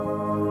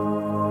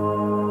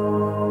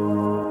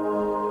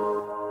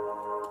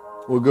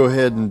We'll go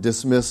ahead and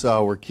dismiss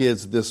our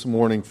kids this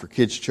morning for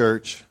Kids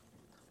Church.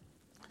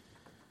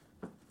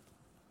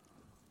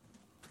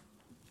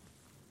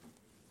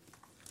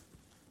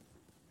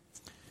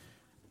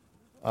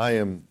 I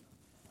am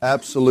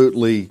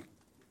absolutely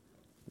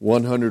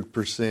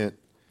 100%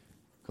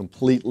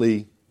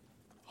 completely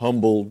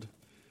humbled.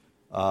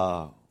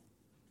 I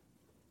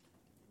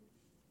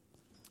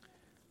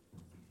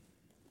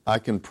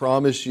can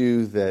promise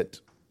you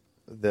that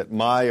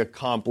my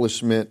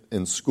accomplishment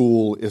in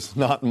school is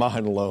not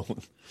mine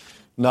alone,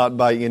 not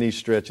by any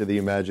stretch of the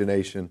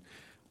imagination.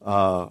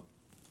 It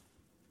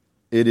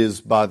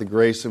is by the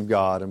grace of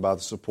God and by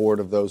the support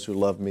of those who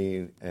love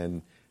me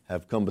and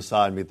have come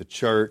beside me, the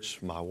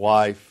church, my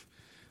wife,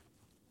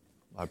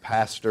 my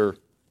pastor,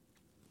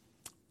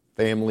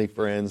 family,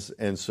 friends,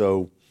 and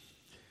so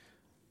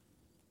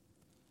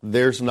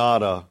there's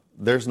not a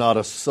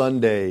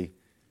Sunday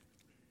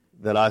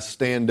that I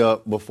stand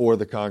up before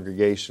the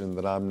congregation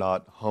that I'm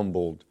not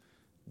humbled,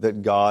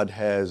 that God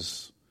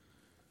has,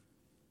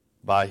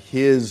 by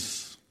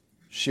His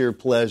sheer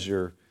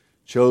pleasure,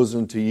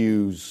 chosen to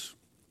use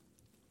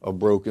a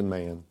broken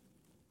man.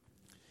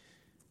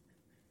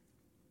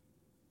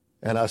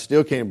 And I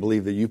still can't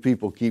believe that you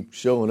people keep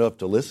showing up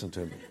to listen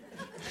to me.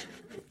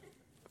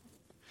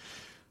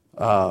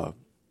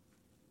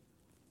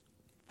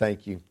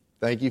 Thank you.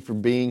 Thank you for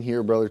being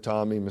here, Brother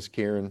Tommy, Miss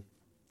Karen.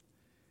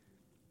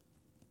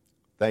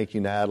 Thank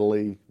you,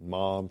 Natalie,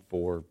 Mom,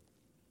 for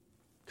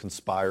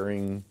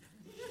conspiring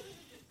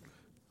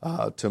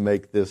to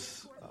make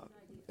this,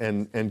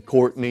 and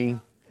Courtney,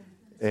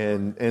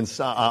 and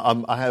so,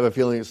 I have a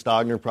feeling that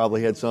Stogner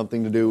probably had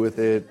something to do with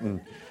it.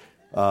 And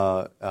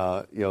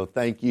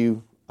thank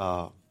you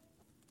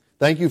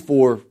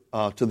for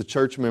to the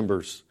church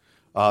members.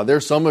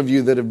 There's some of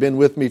you that have been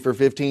with me for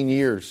 15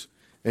 years,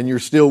 and you're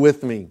still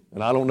with me,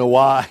 and I don't know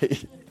why.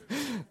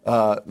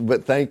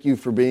 But thank you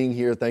for being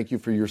here. Thank you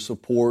for your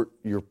support,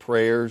 your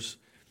prayers.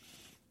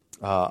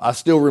 I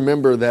still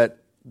remember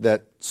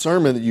that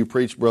sermon that you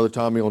preached, Brother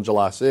Tommy, on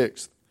July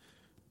 6th.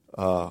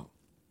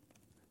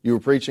 You were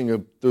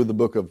preaching through the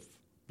book of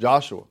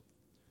Joshua.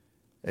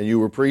 And you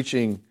were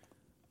preaching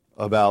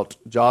about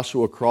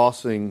Joshua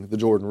crossing the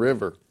Jordan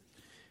River.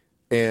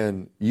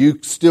 And you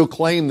still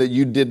claim that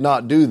you did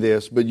not do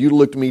this, but you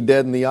looked me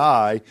dead in the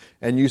eye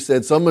and you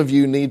said, some of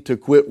you need to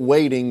quit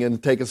waiting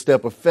and take a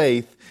step of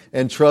faith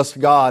and trust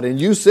God.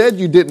 And you said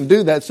you didn't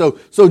do that. So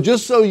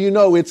just so you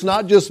know, it's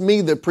not just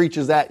me that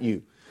preaches at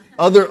you.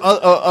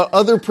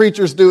 Other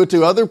preachers do it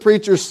too. Other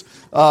preachers,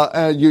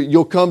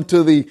 you'll come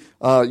to the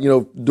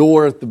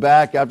door at the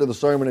back after the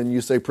sermon and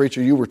you say,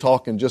 preacher, you were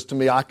talking just to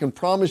me. I can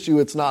promise you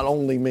it's not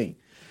only me.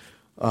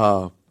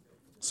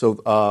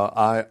 So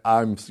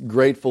I'm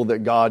grateful that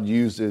God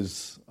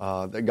uses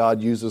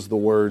the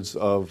words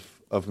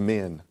of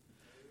men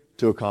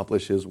to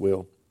accomplish His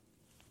will.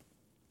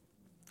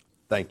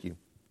 Thank you.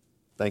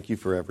 Thank you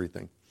for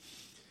everything.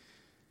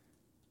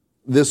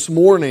 This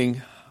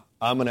morning,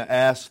 I'm going to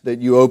ask that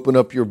you open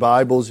up your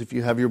Bibles, if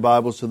you have your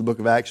Bibles, to the book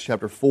of Acts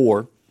chapter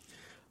 4.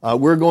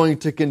 We're going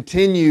to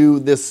continue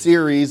this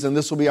series, and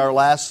this will be our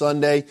last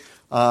Sunday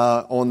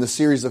on the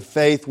series of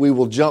faith. We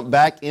will jump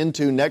back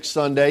into next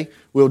Sunday.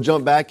 We'll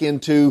jump back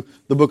into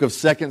the book of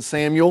 2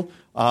 Samuel.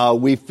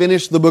 We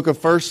finished the book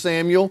of 1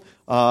 Samuel,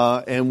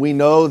 and we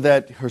know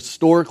that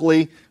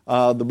historically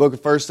the book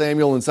of 1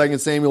 Samuel and 2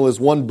 Samuel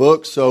is one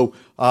book. So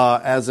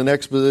as an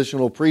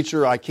expositional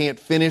preacher, I can't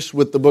finish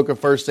with the book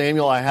of 1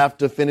 Samuel. I have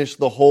to finish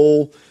the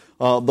whole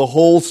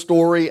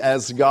story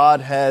as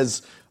God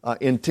has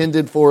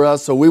intended for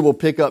us. So we will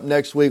pick up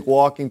next week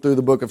walking through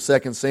the book of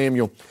 2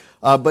 Samuel.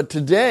 But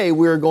today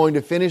we're going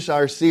to finish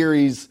our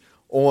series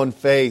on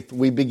faith.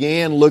 We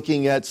began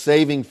looking at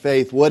saving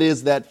faith. What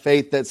is that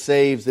faith that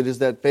saves? It is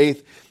that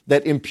faith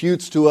that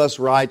imputes to us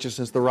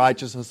righteousness, the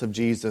righteousness of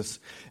Jesus.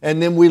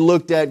 And then we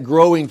looked at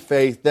growing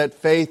faith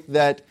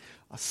that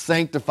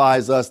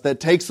sanctifies us,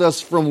 that takes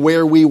us from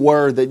where we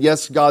were, that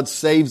yes, God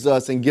saves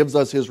us and gives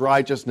us His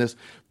righteousness,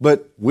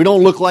 but we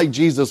don't look like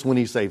Jesus when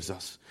He saves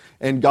us.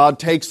 And God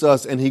takes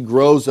us and He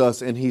grows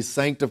us and He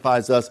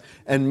sanctifies us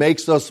and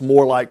makes us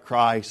more like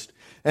Christ.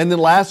 And then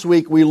last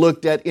week we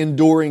looked at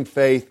enduring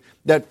faith,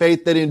 that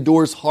faith that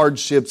endures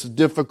hardships,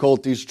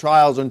 difficulties,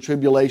 trials, and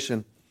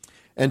tribulation.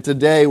 And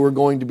today we're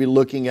going to be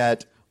looking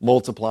at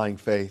multiplying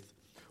faith.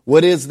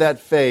 What is that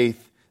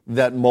faith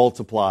that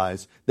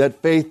multiplies?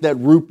 That faith that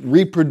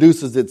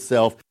reproduces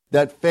itself?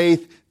 That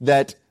faith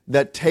that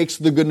takes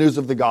the good news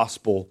of the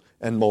gospel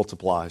and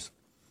multiplies?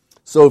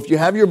 So if you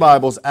have your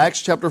Bibles,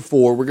 Acts chapter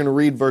 4, we're going to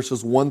read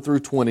verses 1 through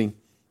 20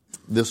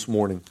 this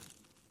morning.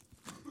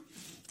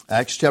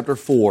 Acts chapter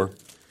 4,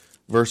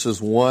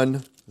 verses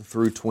 1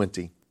 through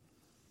 20.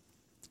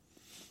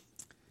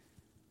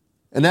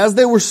 And as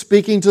they were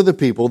speaking to the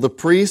people, the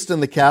priest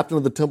and the captain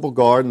of the temple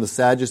guard and the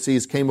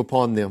Sadducees came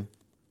upon them,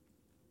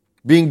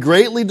 being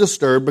greatly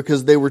disturbed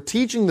because they were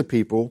teaching the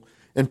people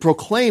and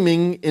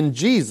proclaiming in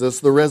Jesus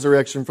the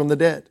resurrection from the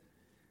dead.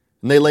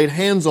 And they laid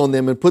hands on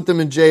them and put them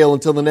in jail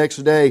until the next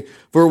day,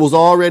 for it was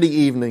already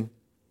evening.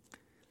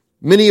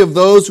 Many of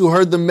those who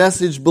heard the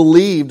message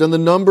believed, and the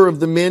number of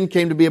the men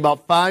came to be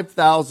about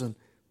 5,000.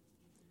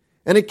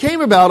 And it came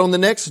about on the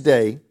next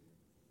day,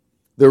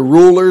 their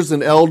rulers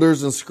and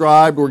elders and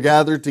scribes were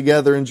gathered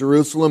together in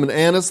Jerusalem, and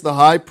Annas the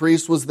high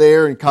priest was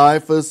there, and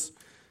Caiaphas,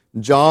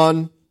 and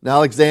John, and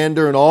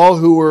Alexander, and all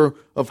who were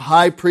of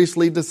high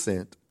priestly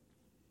descent.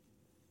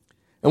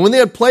 And when they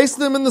had placed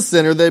them in the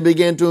center, they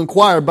began to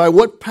inquire, by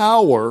what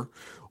power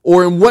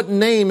or in what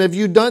name have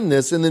you done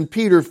this? And then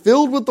Peter,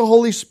 filled with the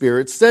Holy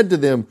Spirit, said to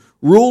them,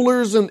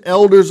 rulers and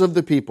elders of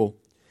the people,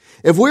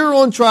 if we are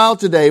on trial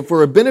today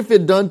for a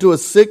benefit done to a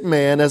sick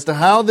man as to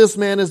how this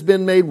man has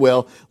been made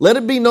well, let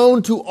it be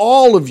known to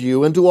all of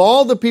you and to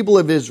all the people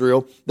of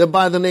Israel that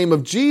by the name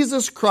of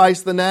Jesus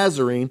Christ the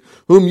Nazarene,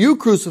 whom you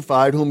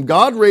crucified, whom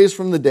God raised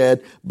from the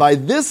dead, by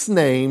this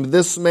name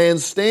this man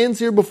stands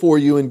here before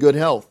you in good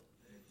health.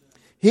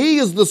 He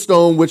is the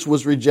stone which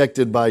was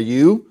rejected by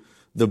you,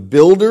 the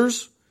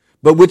builders,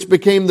 but which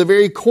became the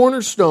very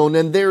cornerstone,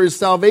 and there is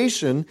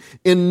salvation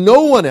in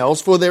no one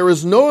else, for there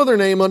is no other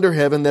name under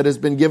heaven that has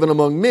been given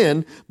among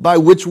men by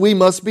which we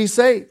must be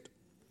saved.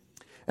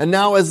 And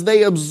now as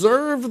they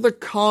observed the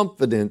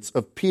confidence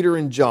of Peter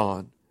and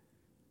John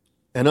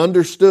and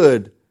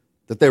understood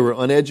that they were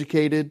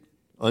uneducated,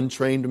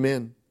 untrained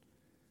men,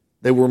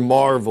 they were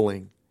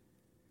marveling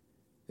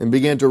and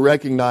began to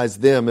recognize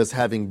them as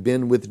having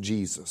been with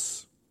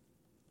Jesus.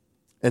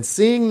 And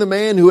seeing the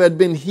man who had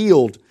been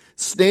healed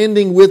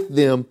standing with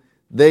them,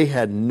 they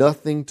had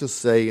nothing to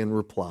say in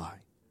reply.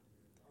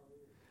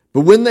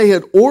 But when they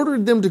had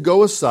ordered them to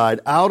go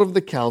aside out of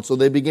the council,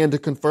 they began to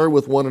confer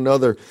with one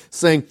another,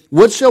 saying,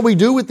 what shall we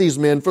do with these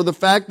men? For the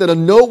fact that a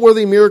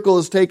noteworthy miracle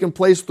has taken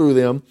place through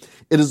them,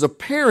 it is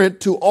apparent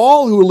to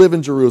all who live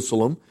in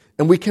Jerusalem,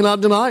 and we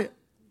cannot deny it.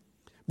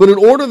 But in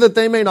order that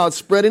they may not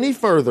spread any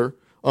further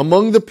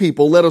among the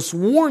people, let us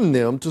warn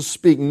them to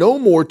speak no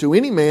more to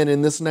any man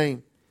in this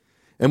name.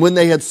 And when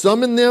they had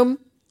summoned them,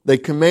 they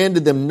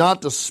commanded them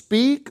not to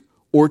speak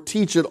or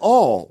teach at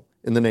all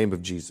in the name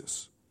of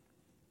Jesus.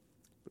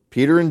 But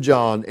Peter and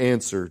John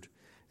answered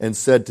and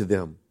said to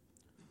them,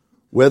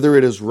 whether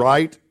it is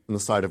right in the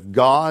sight of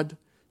God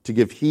to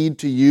give heed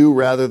to you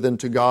rather than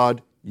to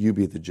God, you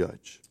be the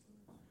judge.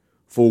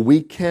 For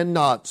we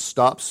cannot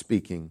stop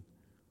speaking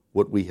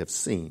what we have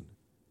seen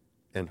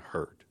and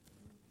heard.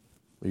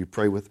 Will you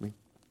pray with me?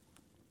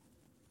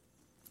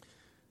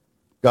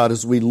 God,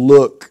 as we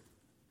look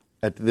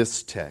at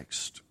this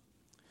text,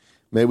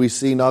 may we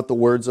see not the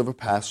words of a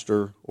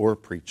pastor or a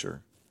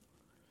preacher.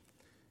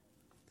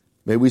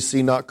 May we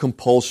see not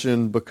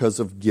compulsion because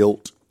of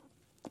guilt,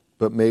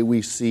 but may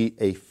we see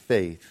a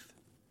faith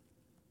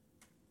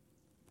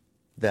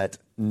that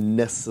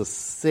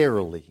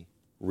necessarily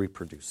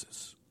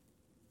reproduces.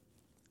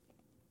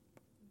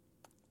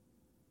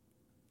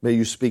 May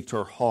you speak to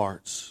our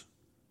hearts.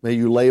 May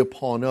you lay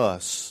upon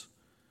us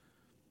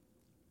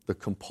the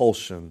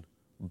compulsion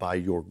by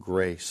your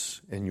grace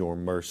and your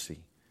mercy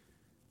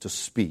to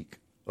speak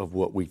of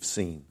what we've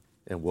seen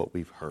and what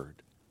we've heard.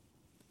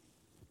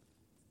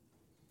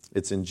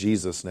 It's in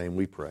Jesus' name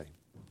we pray.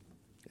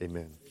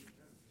 Amen.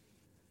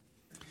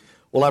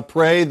 Well, I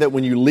pray that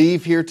when you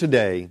leave here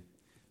today,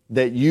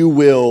 that you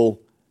will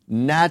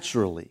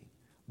naturally,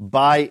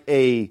 by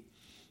a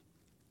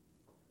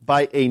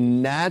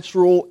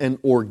natural and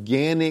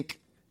organic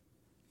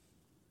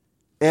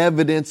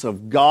evidence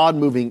of God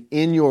moving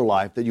in your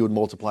life, that you would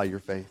multiply your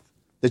faith,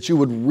 that you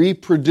would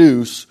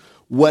reproduce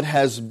what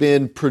has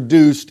been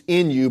produced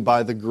in you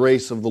by the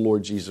grace of the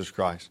Lord Jesus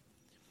Christ.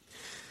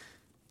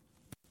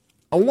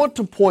 I want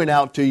to point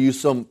out to you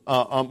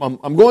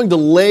I'm going to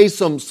lay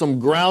some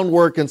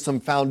groundwork and some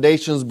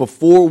foundations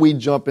before we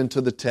jump into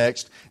the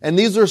text. And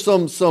these are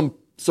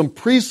some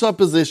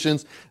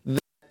presuppositions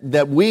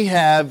that we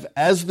have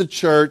as the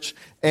church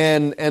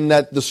and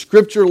that the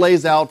Scripture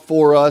lays out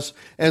for us.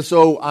 And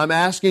so I'm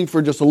asking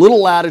for just a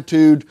little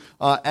latitude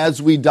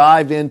as we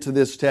dive into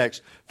this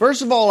text.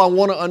 First of all, I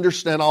want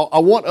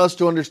us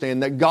to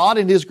understand that God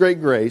in His great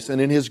grace and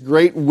in His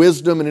great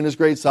wisdom and in His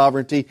great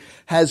sovereignty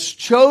has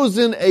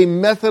chosen a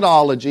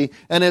methodology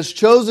and has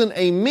chosen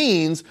a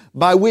means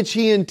by which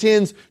He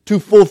intends to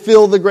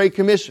fulfill the Great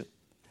Commission.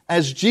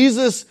 As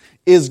Jesus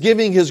is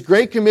giving His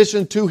Great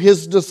Commission to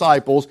His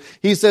disciples,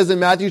 He says in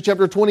Matthew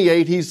chapter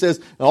 28, He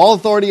says, all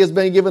authority has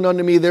been given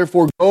unto me,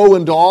 therefore go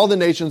into all the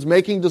nations,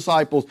 making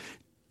disciples,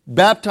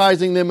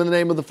 baptizing them in the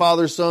name of the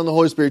Father, Son, and the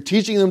Holy Spirit,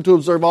 teaching them to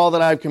observe all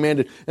that I have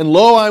commanded. And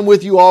lo, I am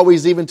with you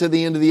always, even to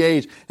the end of the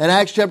age. And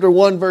Acts chapter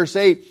 1, verse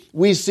 8,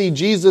 we see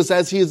Jesus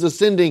as He is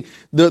ascending.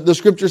 The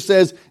Scripture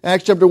says,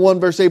 Acts chapter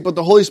 1, verse 8, but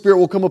the Holy Spirit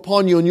will come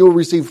upon you, and you will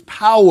receive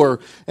power,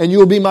 and you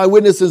will be my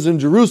witnesses in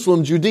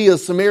Jerusalem, Judea,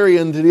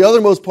 Samaria, and to the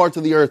othermost parts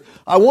of the earth.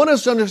 I want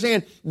us to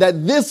understand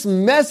that this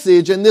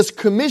message and this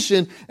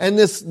commission and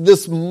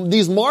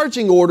these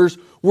marching orders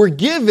were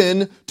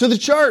given to the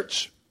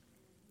church.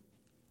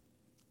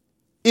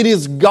 It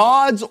is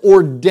God's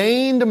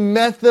ordained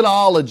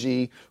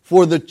methodology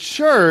for the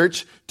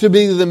church to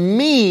be the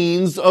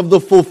means of the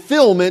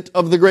fulfillment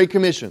of the Great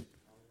Commission.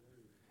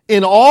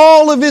 in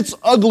all of its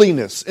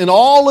ugliness, in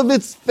all of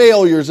its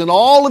failures, in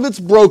all of its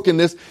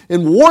brokenness,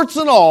 in warts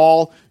and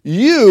all,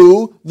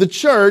 you, the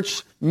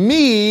church,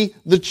 me,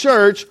 the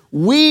church,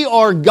 we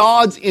are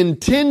God's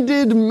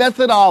intended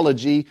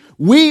methodology.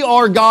 We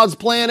are God's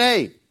plan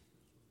A.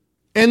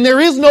 And there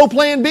is no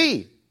plan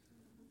B.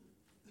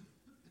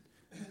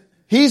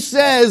 He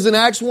says in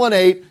Acts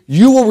 1:8,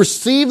 you will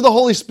receive the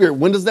Holy Spirit.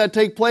 When does that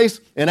take place?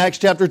 In Acts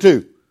chapter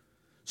 2.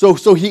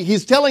 So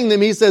he's telling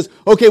them, he says,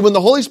 okay, when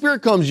the Holy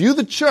Spirit comes, you,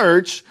 the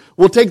church,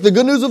 will take the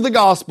good news of the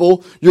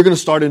gospel. You're going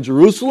to start in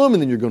Jerusalem,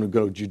 and then you're going to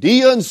go to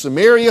Judea and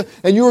Samaria,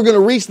 and you are going to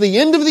reach the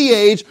end of the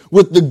age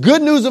with the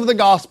good news of the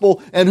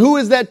gospel. And who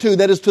is that to?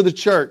 That is to the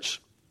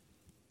church.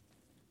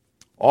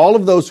 All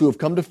of those who have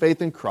come to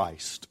faith in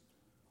Christ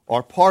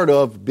are part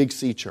of Big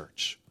C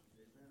Church.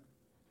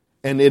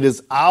 And it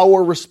is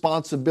our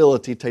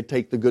responsibility to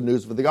take the good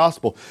news of the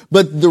gospel.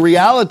 But the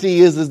reality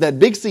is that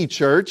Big C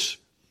Church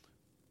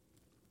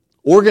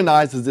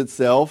organizes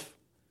itself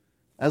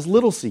as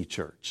Little C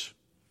Church,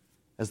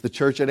 as the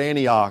church at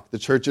Antioch, the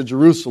church at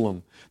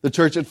Jerusalem, the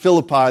church at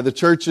Philippi, the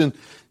church in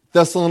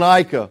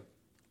Thessalonica,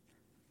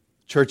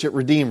 church at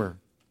Redeemer,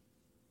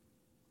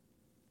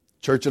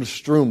 church at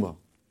Estruma,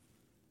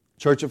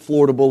 church at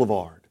Florida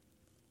Boulevard.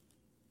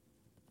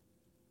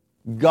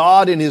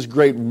 God in His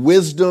great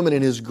wisdom and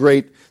in His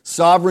great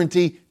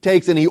sovereignty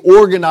takes and He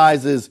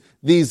organizes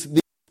these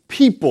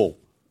people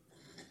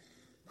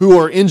who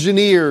are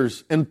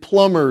engineers and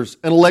plumbers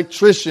and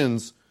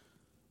electricians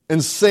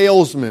and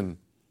salesmen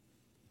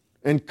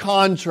and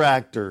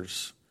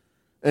contractors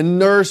and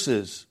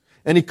nurses.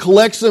 And He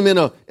collects them in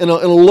a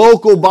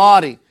local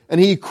body.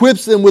 And He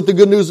equips them with the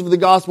good news of the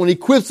gospel. And He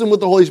equips them with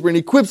the Holy Spirit. And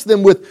He equips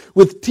them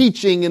with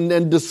teaching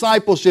and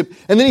discipleship.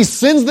 And then He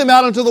sends them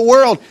out into the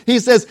world. He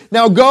says,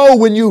 now go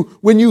when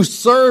you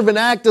serve and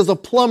act as a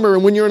plumber,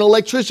 and when you're an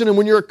electrician, and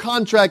when you're a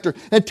contractor,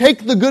 and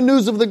take the good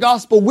news of the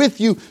gospel with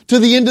you to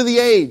the end of the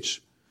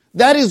age.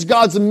 That is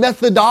God's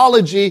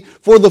methodology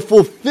for the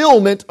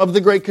fulfillment of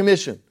the Great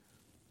Commission.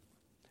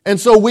 And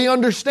so we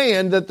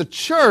understand that the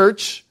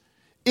church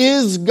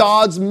is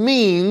God's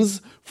means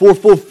for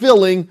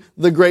fulfilling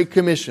the Great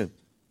Commission.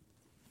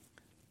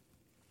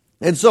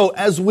 And so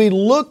as we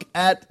look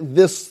at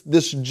this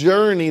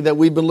journey that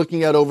we've been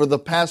looking at over the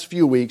past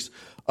few weeks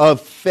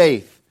of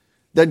faith,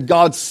 that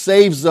God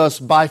saves us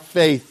by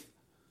faith,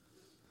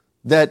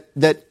 that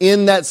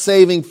in that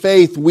saving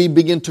faith we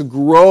begin to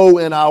grow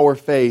in our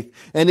faith.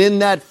 And in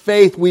that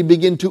faith we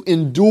begin to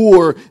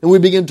endure and we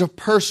begin to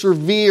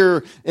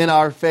persevere in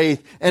our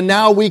faith. And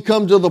now we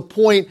come to the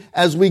point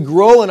as we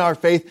grow in our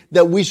faith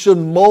that we should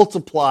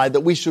multiply,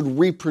 that we should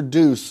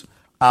reproduce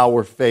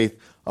our faith.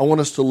 I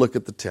want us to look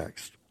at the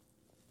text.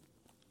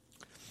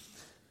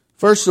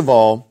 First of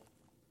all,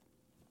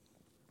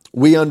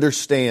 we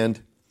understand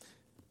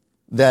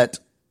that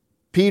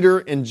Peter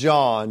and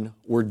John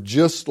were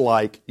just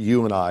like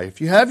you and I. If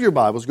you have your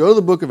Bibles, go to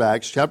the book of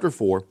Acts, chapter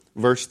 4,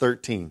 verse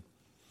 13.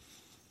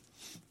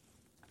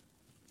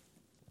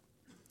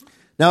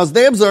 Now, as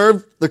they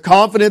observed the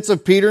confidence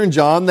of Peter and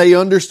John, they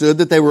understood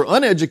that they were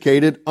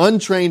uneducated,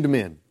 untrained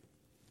men.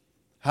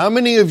 How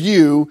many of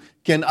you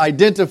can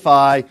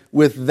identify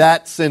with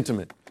that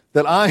sentiment?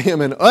 That I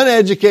am an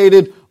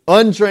uneducated,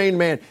 untrained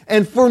man.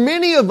 And for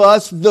many of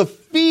us, the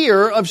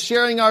fear of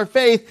sharing our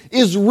faith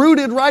is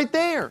rooted right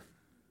there.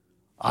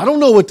 I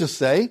don't know what to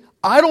say.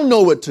 I don't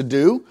know what to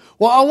do.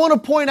 Well, I want to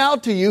point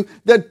out to you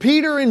that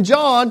Peter and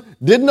John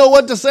didn't know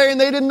what to say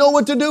and they didn't know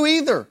what to do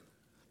either.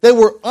 They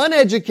were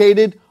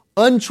uneducated,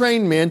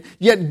 untrained men,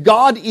 yet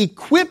God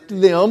equipped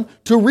them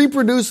to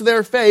reproduce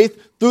their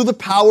faith through the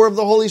power of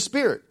the Holy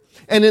Spirit.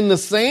 And in the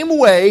same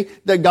way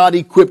that God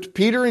equipped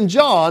Peter and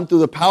John through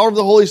the power of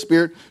the Holy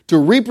Spirit to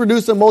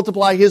reproduce and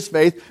multiply His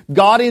faith,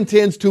 God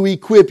intends to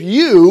equip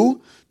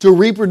you to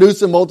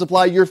reproduce and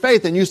multiply your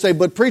faith. And you say,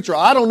 but preacher,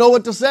 I don't know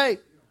what to say.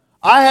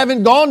 I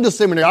haven't gone to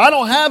seminary. I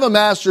don't have a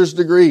master's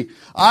degree.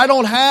 I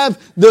don't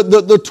have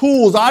the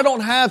tools.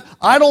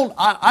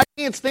 I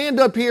can't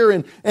stand up here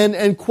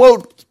and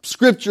quote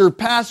scripture,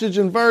 passage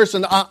and verse,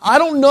 and I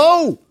don't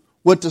know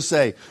what to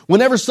say.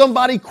 Whenever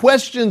somebody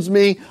questions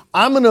me,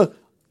 I'm gonna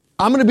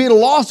be at a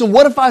loss. And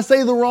what if I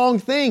say the wrong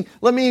thing?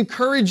 Let me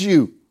encourage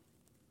you.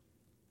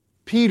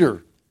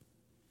 Peter,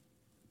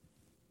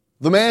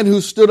 the man who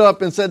stood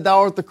up and said, "Thou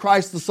art the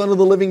Christ, the Son of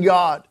the living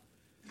God."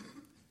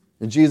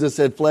 And Jesus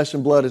said, "Flesh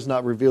and blood has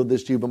not revealed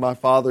this to you, but my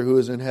Father who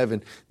is in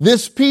heaven."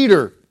 This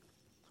Peter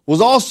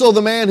was also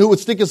the man who would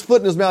stick his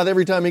foot in his mouth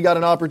every time he got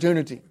an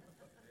opportunity.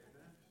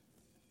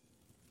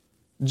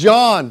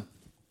 John,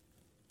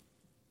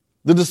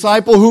 the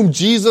disciple whom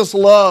Jesus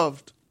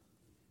loved.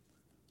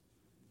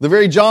 The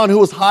very John who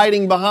was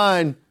hiding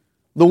behind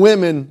the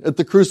women at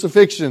the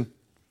crucifixion.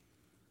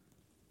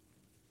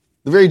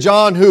 The very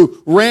John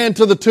who ran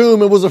to the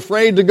tomb and was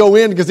afraid to go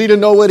in because he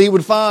didn't know what he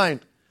would find.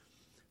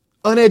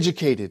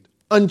 Uneducated,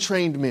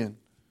 untrained men.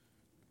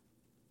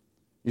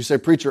 You say,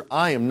 "Preacher,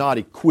 I am not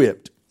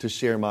equipped to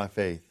share my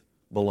faith."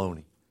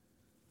 Baloney.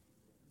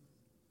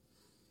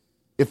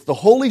 If the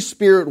Holy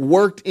Spirit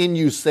worked in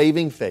you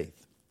saving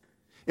faith,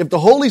 if the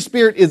Holy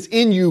Spirit is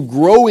in you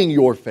growing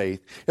your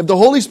faith, if the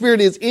Holy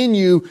Spirit is in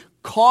you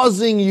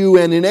causing you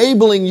and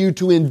enabling you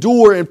to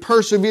endure and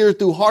persevere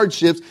through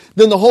hardships,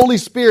 then the Holy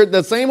Spirit,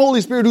 the same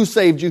Holy Spirit who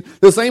saved you,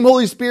 the same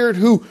Holy Spirit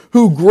who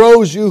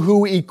grows you,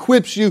 who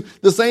equips you,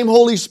 the same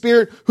Holy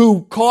Spirit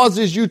who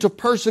causes you to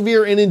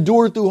persevere and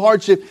endure through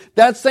hardship,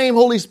 that same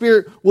Holy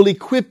Spirit will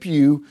equip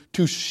you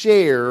to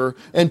share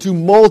and to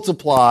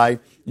multiply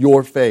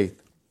your faith.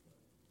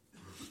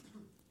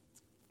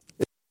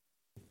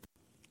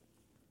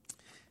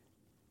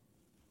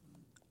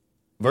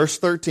 Verse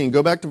 13,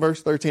 go back to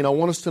verse 13. I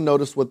want us to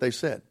notice what they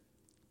said.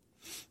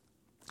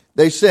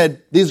 They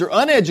said, these are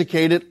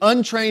uneducated,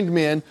 untrained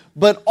men,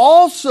 but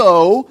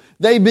also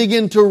they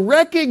begin to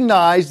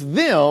recognize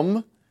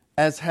them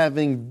as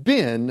having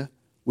been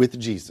with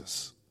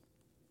Jesus.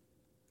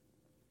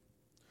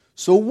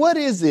 So what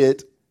is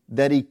it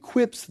that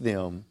equips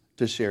them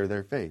to share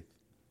their faith?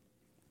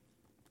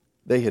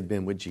 They had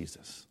been with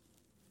Jesus.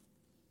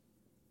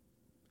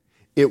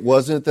 It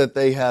wasn't that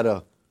they had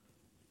a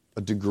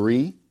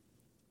degree.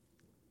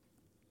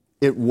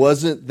 It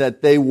wasn't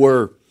that they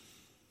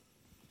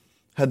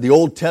had the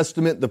Old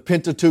Testament, the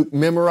Pentateuch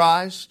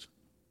memorized.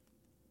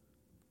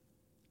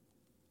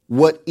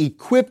 What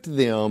equipped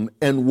them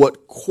and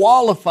what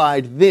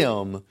qualified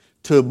them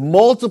to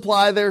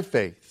multiply their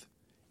faith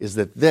is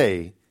that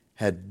they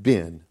had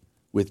been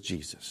with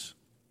Jesus.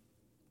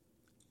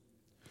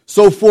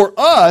 So for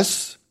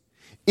us,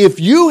 if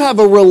you have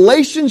a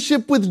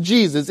relationship with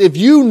Jesus, if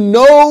you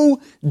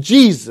know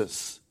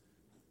Jesus,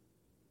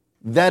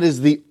 that is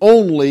the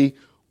only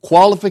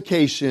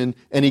qualification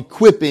and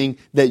equipping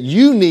that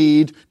you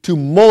need to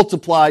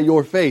multiply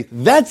your faith.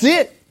 That's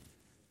it.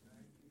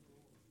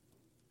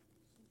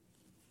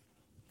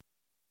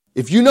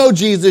 If you know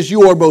Jesus,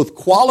 you are both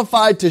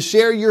qualified to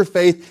share your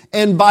faith,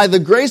 and by the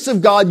grace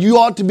of God, you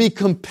ought to be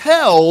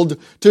compelled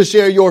to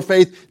share your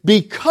faith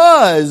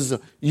because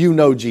you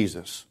know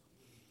Jesus.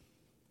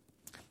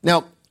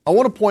 Now, I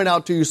want to point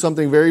out to you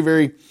something very,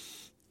 very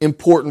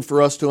important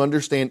for us to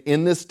understand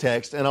in this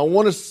text, and I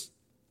want to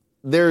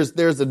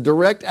there's a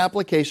direct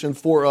application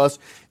for us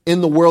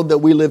in the world that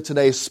we live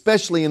today,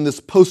 especially in this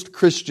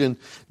post-Christian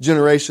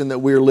generation that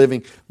we're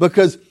living,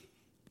 because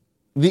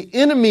the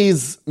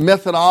enemy's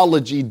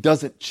methodology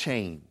doesn't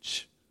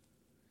change.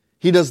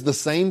 He does the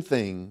same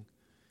thing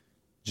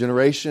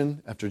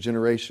generation after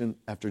generation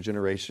after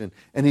generation,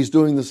 and he's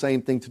doing the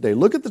same thing today.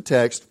 Look at the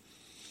text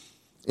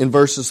in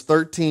verses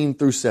 13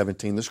 through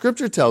 17. The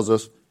Scripture tells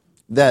us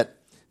that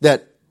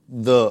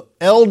the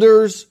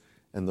elders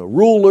and the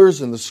rulers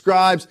and the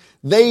scribes,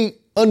 they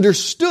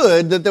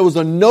understood that there was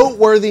a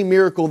noteworthy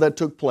miracle that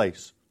took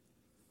place.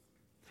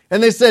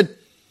 And they said,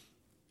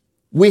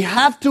 we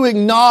have to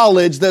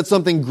acknowledge that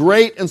something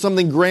great and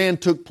something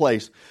grand took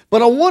place.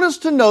 But I want us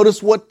to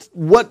notice what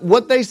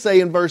they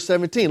say in verse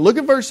 17. Look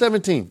at verse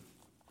 17.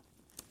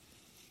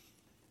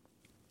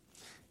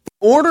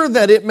 In order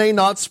that it may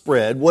not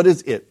spread, what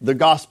is it? The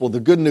gospel, the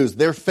good news,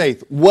 their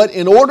faith.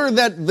 In order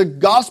that the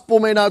gospel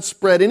may not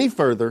spread any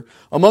further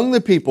among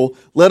the people,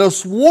 let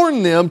us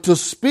warn them to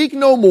speak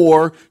no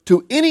more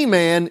to any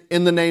man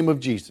in the name of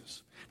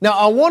Jesus. Now,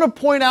 I want to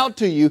point out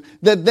to you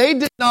that they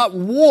did not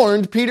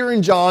warn Peter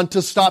and John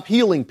to stop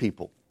healing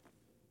people.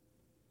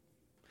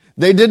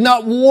 They did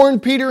not warn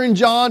Peter and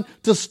John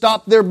to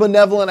stop their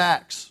benevolent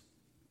acts.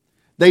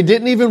 They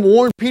didn't even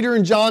warn Peter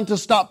and John to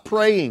stop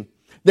praying.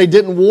 They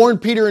didn't warn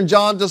Peter and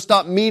John to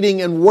stop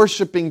meeting and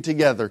worshiping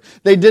together.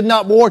 They did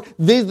not warn.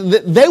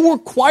 They were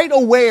quite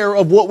aware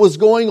of what was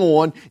going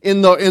on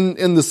in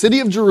the city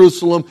of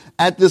Jerusalem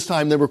at this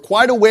time. They were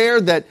quite aware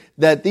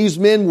that these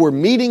men were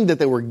meeting, that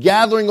they were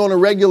gathering on a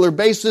regular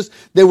basis.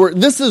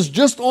 This is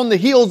just on the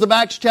heels of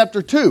Acts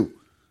chapter 2.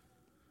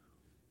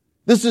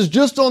 This is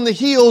just on the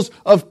heels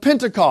of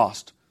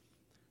Pentecost.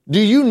 Do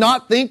you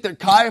not think that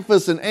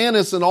Caiaphas and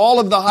Annas and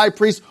all of the high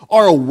priests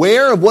are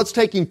aware of what's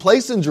taking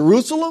place in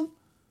Jerusalem?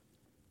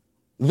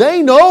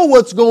 They know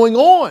what's going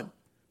on.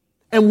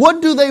 And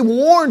what do they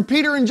warn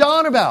Peter and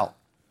John about?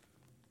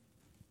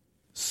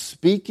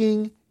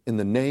 Speaking in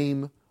the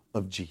name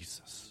of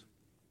Jesus.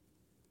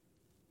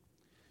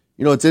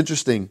 You know, it's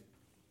interesting.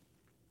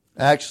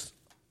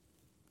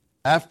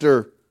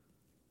 After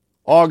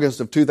August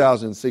of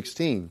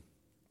 2016,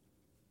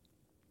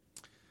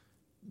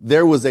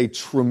 there was a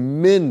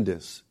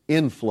tremendous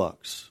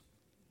influx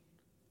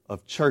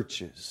of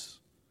churches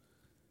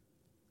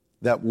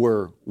that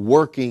were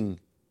working,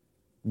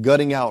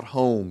 gutting out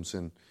homes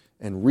and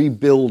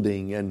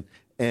rebuilding,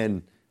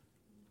 and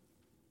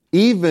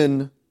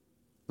even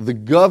the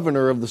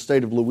governor of the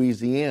state of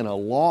Louisiana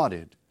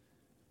lauded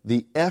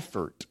the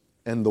effort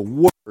and the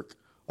work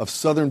of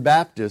Southern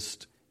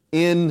Baptists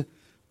in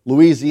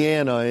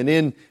Louisiana and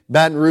in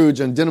Baton Rouge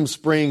and Denham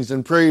Springs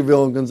and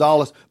Prairieville and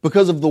Gonzales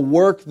because of the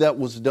work that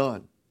was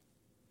done.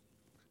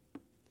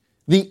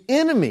 The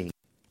enemy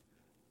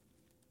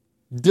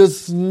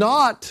does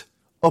not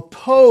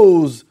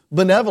oppose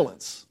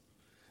benevolence.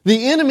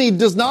 The enemy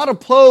does not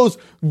oppose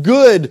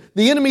good.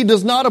 The enemy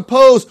does not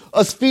oppose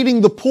us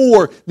feeding the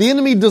poor. The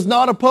enemy does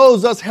not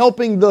oppose us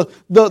helping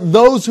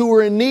those who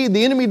are in need.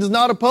 The enemy does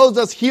not oppose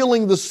us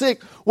healing the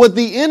sick. What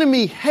the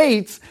enemy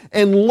hates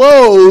and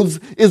loathes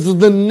is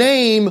the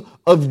name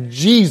of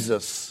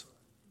Jesus.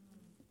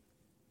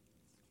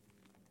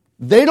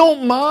 They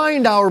don't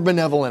mind our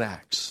benevolent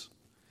acts.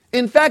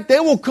 In fact, they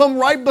will come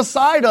right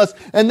beside us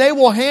and they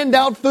will hand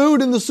out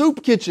food in the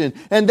soup kitchen.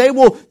 And there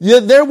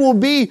will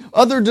be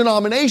other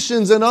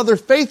denominations and other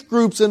faith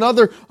groups and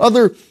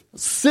other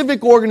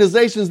civic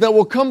organizations that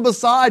will come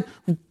beside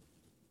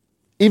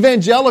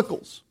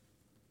evangelicals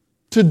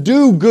to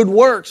do good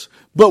works.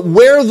 But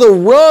where the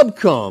rub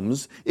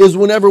comes is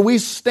whenever we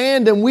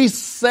stand and we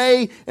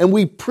say and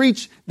we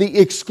preach the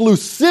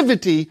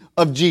exclusivity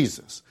of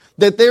Jesus.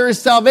 That there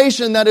is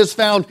salvation that is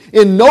found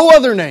in no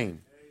other name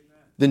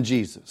than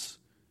Jesus.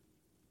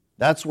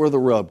 That's where the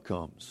rub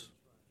comes.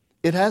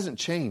 It hasn't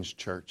changed,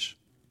 church.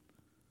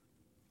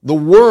 The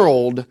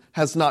world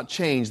has not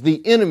changed.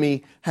 The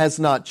enemy has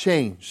not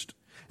changed.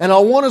 And I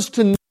want us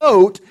to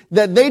note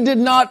that they did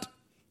not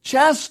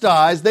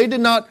chastise, they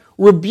did not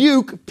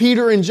rebuke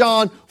Peter and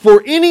John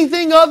for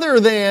anything other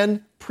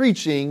than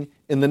preaching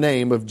in the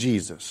name of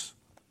Jesus.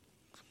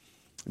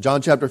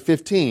 John chapter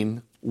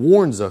 15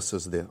 warns us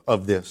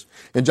of this.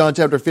 In John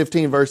chapter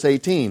 15, verse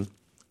 18,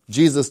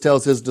 Jesus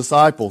tells His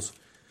disciples,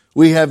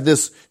 we have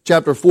this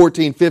chapter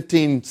 14,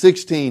 15,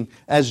 16,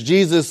 as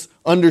Jesus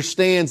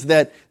understands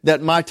that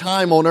my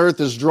time on earth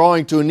is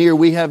drawing to a near.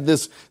 We have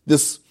these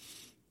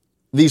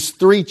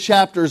 3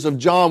 chapters of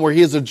John where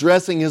He is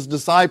addressing His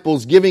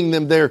disciples, giving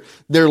them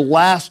their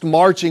last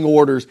marching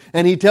orders.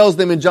 And He tells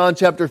them in John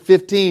chapter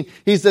 15,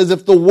 He says,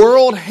 if the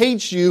world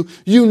hates you,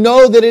 you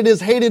know that it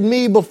has hated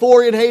me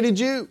before it hated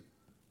you.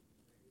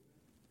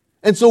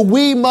 And so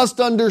we must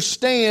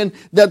understand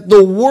that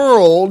the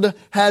world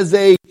has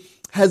a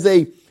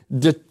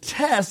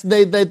detest,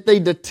 they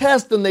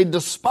detest and they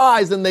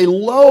despise and they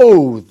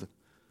loathe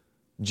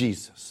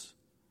Jesus.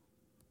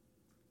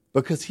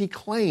 Because He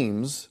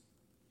claims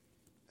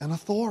an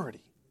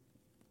authority.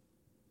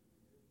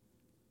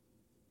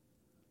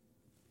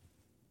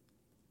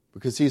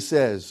 Because He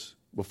says,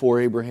 before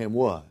Abraham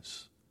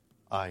was,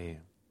 I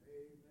am.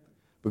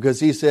 Because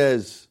He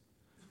says,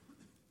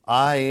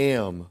 I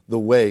am the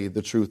way,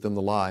 the truth, and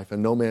the life,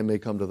 and no man may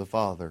come to the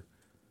Father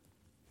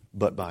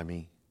but by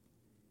me.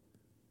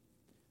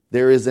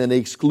 There is an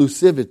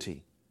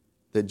exclusivity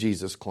that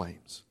Jesus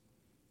claims.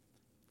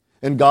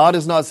 And God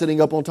is not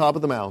sitting up on top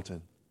of the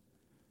mountain.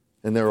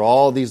 And there are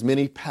all these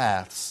many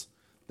paths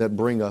that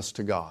bring us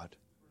to God.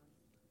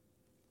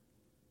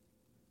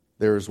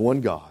 There is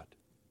one God,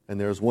 and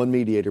there is one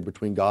mediator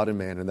between God and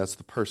man, and that's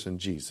the person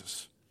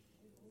Jesus.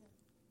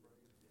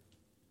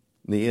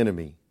 And the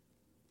enemy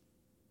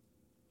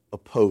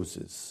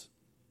opposes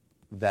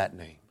that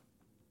name,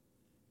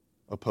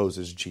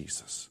 opposes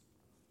Jesus.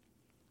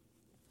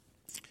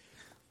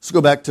 Let's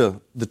go back to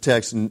the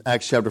text in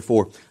Acts chapter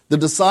 4. The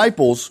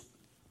disciples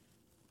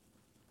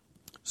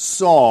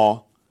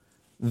saw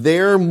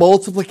their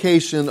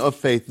multiplication of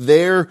faith,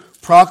 their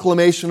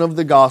proclamation of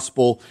the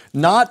gospel,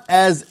 not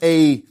as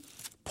a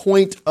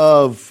point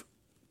of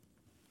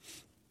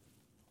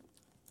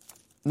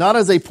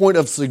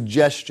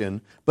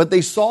suggestion, but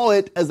they saw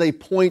it as a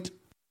point of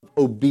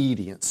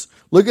obedience.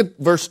 Look at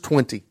verse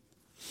 20.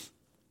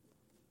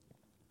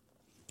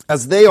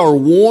 As they are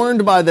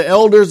warned by the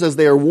elders, as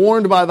they are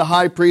warned by the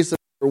high priest, as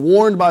they are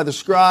warned by the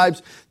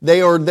scribes,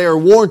 they are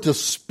warned to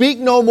speak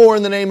no more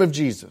in the name of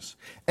Jesus.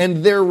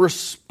 And their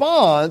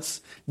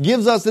response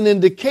gives us an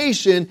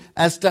indication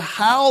as to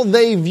how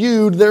they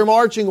viewed their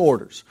marching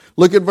orders.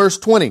 Look at verse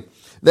 20.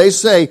 They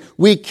say,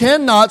 we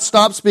cannot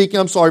stop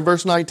speaking.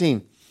 Verse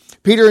 19.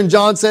 Peter and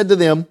John said to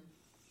them,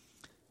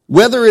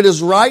 whether it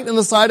is right in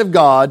the sight of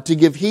God to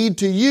give heed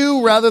to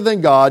you rather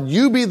than God,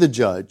 you be the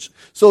judge.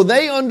 So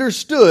they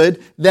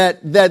understood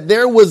that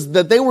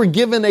they were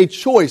given a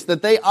choice,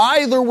 that they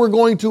either were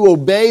going to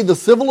obey the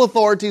civil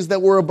authorities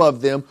that were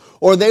above them,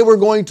 or they were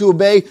going to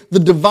obey the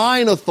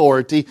divine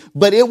authority,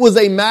 but it was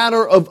a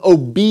matter of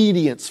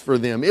obedience for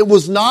them. It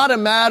was not a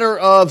matter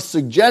of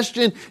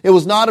suggestion. It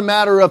was not a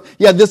matter of,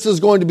 this is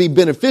going to be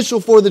beneficial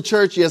for the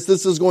church. Yes,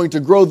 this is going to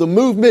grow the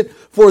movement.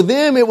 For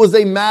them, it was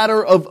a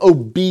matter of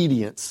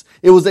obedience.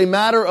 It was a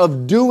matter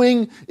of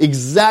doing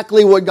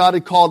exactly what God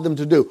had called them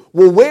to do.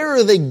 Well, where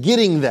are they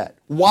getting that?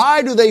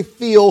 Why do they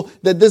feel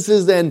that this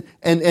is an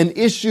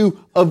issue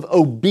of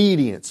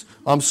obedience?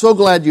 I'm so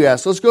glad you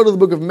asked. Let's go to the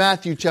book of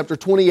Matthew chapter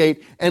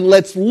 28 and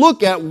let's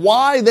look at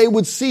why they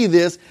would see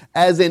this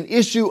as an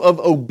issue of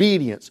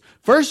obedience.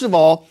 First of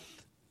all,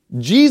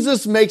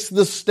 Jesus makes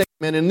the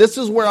statement, and this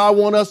is where I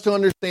want us to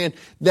understand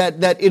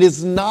that it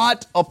is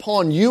not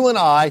upon you and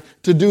I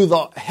to do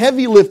the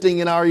heavy lifting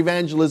in our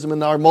evangelism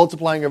and our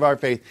multiplying of our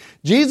faith.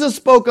 Jesus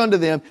spoke unto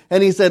them,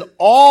 and He said,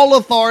 all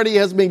authority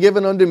has been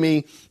given unto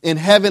me in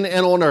heaven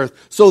and on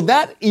earth. So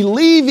that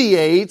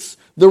alleviates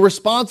the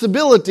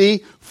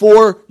responsibility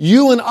for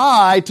you and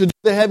I to do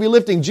the heavy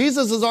lifting.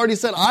 Jesus has already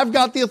said, I've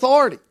got the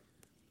authority.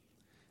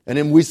 And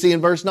then we see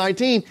in verse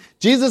 19,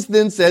 Jesus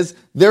then says,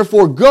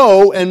 therefore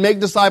go and make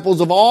disciples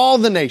of all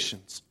the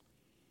nations,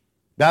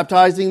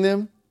 baptizing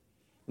them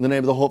in the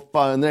name of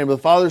the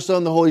Father, Son,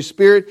 and the Holy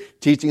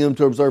Spirit, teaching them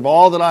to observe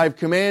all that I have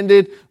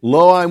commanded.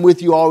 Lo, I am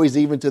with you always,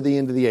 even to the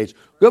end of the age.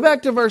 Go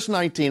back to verse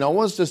 19. I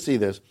want us to see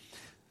this.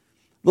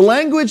 The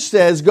language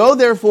says, go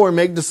therefore and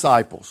make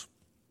disciples.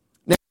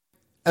 Now,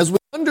 as we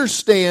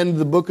understand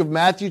the book of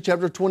Matthew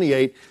chapter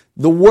 28,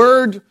 the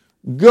word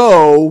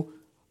go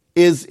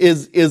is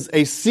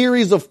a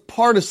series of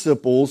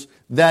participles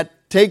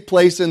that take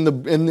place in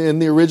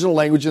the original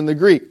language in the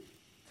Greek.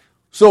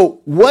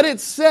 So what it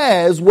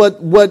says,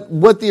 what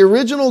the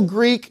original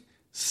Greek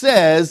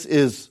says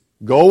is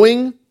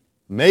going,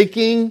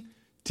 making,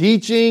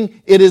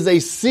 teaching. It is a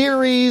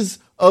series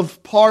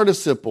of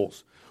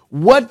participles.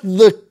 What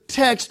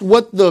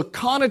the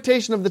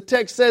connotation of the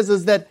text says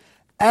is that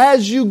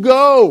as you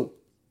go,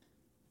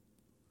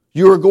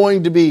 you are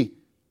going to be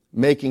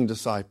making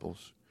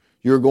disciples.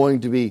 You're going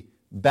to be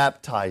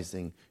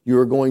baptizing.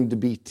 You're going to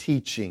be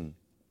teaching.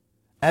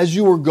 As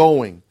you are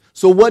going.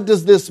 So what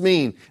does this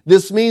mean?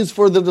 This means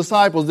for the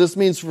disciples, this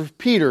means for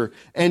Peter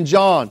and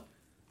John,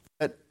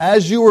 that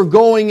as you are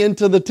going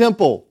into the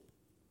temple,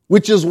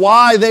 which is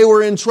why they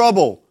were in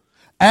trouble,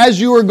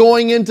 as you are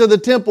going into the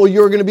temple,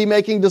 you're going to be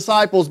making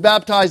disciples,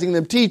 baptizing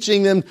them,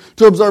 teaching them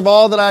to observe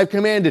all that I have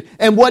commanded.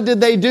 And what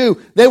did they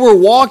do? They were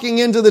walking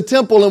into the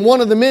temple, and one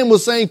of the men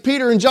was saying,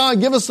 Peter and John,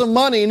 give us some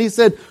money. And he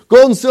said,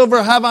 gold and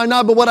silver have I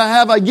not, but what I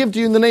have I give to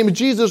you in the name of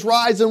Jesus.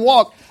 Rise and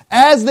walk.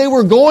 As they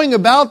were going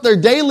about their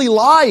daily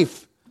life,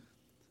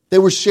 they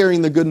were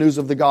sharing the good news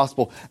of the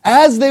gospel.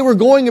 As they were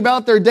going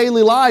about their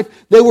daily life,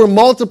 they were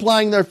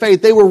multiplying their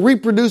faith. They were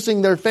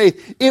reproducing their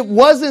faith. It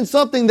wasn't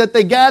something that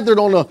they gathered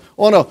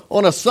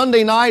on a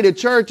Sunday night at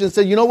church and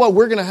said, you know what,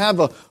 we're going to have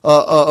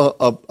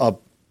a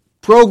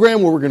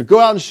program where we're going to go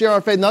out and share our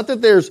faith. Not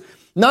that there's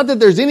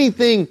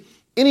anything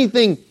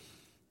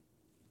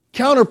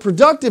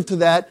counterproductive to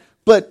that,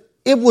 but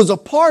it was a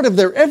part of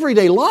their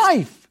everyday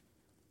life.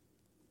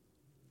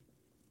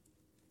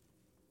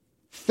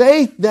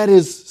 Faith that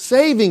is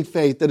saving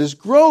faith, that is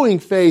growing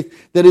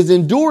faith, that is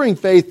enduring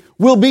faith,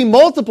 will be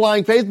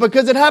multiplying faith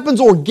because it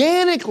happens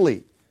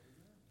organically.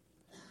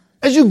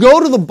 As you go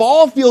to the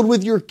ball field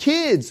with your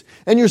kids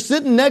and you're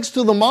sitting next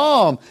to the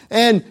mom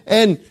and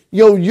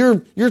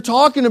you're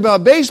talking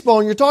about baseball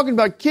and you're talking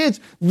about kids,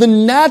 the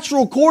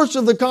natural course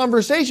of the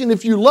conversation,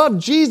 if you love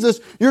Jesus,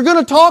 you're going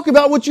to talk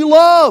about what you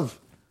love.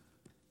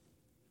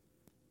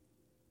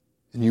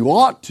 And you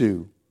ought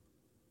to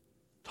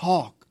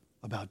talk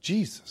about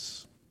Jesus.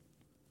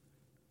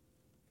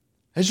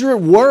 As you're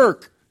at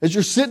work, as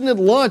you're sitting at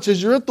lunch,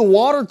 as you're at the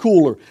water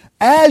cooler,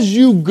 as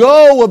you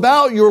go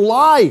about your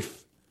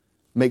life,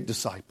 make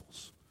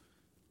disciples.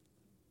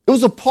 It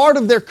was a part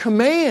of their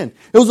command.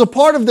 It was a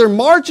part of their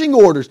marching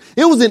orders.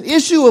 It was an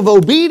issue of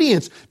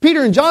obedience.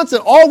 Peter and John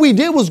said, all we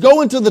did was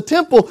go into the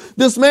temple.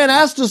 This man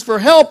asked us for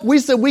help. We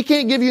said, we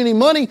can't give you any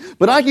money,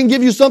 but I can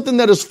give you something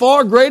that is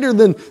far greater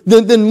than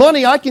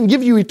money. I can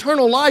give you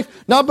eternal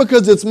life, not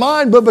because it's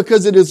mine, but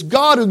because it is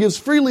God who gives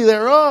freely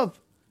thereof.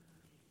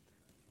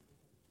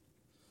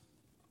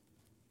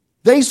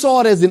 They saw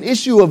it as an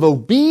issue of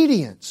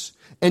obedience.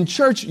 And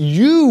church,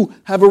 you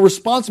have a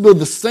responsibility,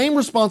 the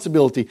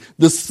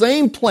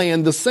same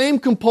plan, the same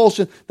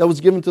compulsion that was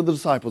given to the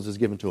disciples is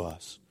given to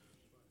us.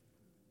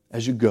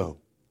 As you go,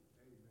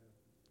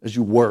 as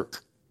you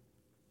work,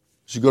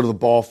 as you go to the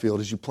ball field,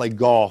 as you play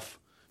golf,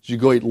 as you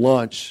go eat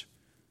lunch,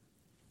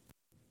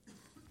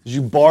 as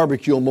you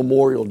barbecue on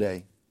Memorial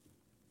Day,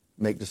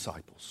 make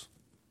disciples.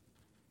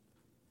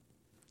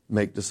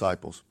 Make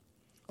disciples.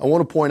 I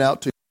want to point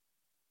out to you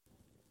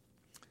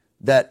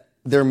that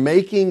their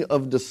making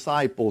of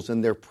disciples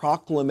and their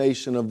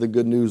proclamation of the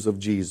good news of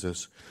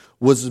Jesus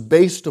was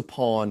based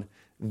upon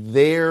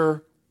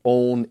their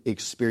own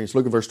experience.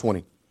 Look at verse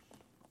 20.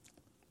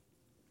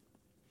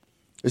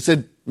 It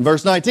said, in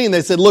verse 19,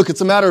 they said, look, it's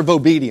a matter of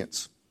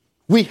obedience.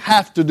 We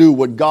have to do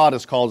what God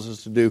has called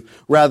us to do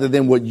rather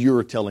than what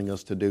you're telling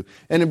us to do.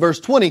 And in verse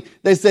 20,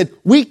 they said,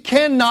 we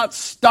cannot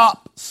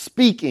stop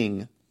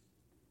speaking.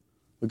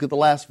 Look at the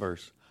last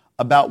verse.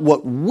 About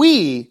what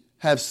we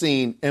have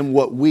seen and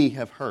what we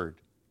have heard.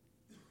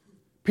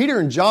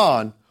 Peter and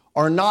John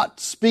are not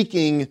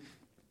speaking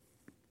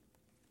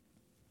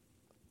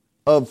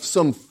of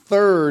some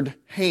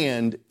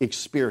third-hand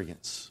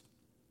experience.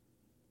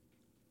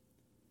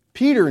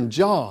 Peter and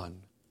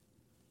John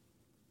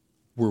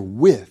were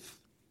with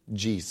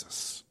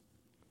Jesus.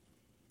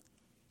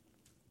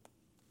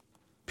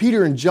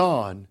 Peter and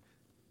John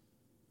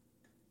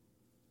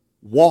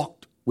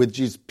walked with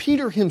Jesus.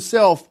 Peter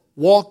himself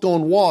walked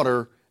on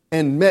water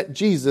and met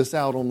Jesus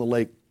out on the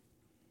lake.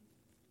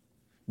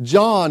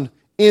 John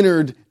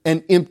entered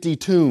an empty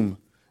tomb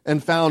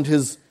and found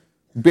his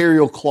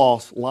burial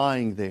cloth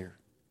lying there.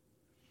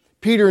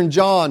 Peter and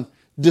John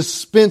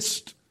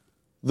dispensed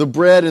the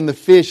bread and the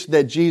fish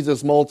that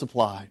Jesus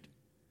multiplied.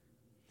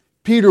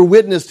 Peter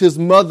witnessed his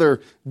mother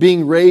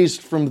being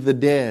raised from the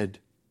dead.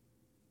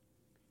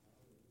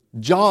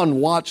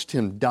 John watched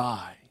him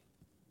die.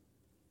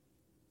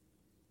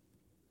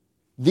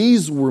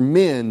 These were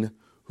men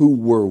who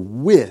were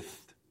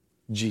with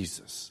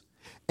Jesus.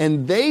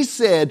 And they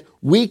said,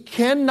 we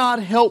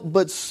cannot help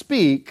but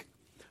speak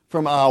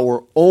from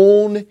our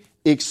own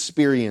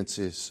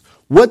experiences.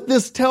 What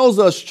this tells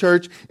us,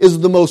 church, is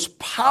the most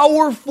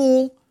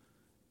powerful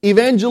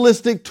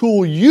evangelistic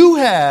tool you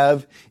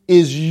have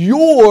is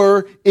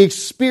your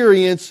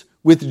experience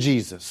with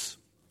Jesus.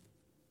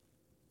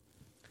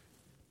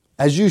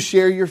 As you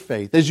share your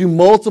faith, as you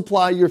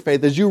multiply your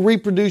faith, as you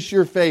reproduce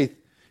your faith,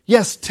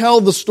 yes, tell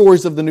the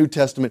stories of the New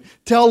Testament.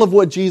 Tell of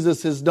what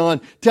Jesus has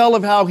done. Tell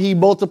of how He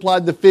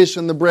multiplied the fish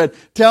and the bread.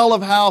 Tell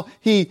of how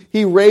He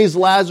raised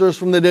Lazarus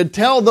from the dead.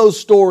 Tell those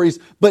stories,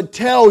 but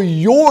tell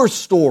your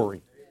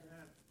story.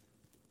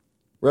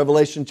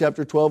 Revelation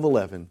chapter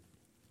 12:11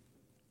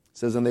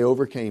 says, and they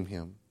overcame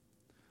Him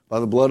by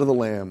the blood of the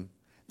Lamb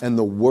and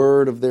the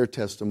word of their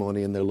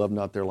testimony, and they loved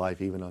not their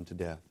life even unto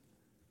death.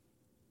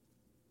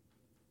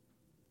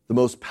 The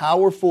most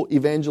powerful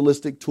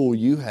evangelistic tool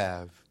you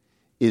have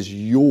is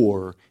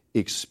your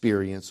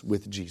experience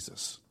with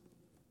Jesus.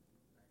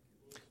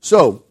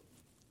 So,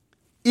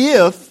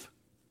 if,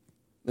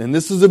 and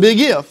this is a big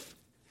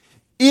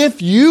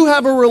if you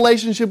have a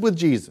relationship with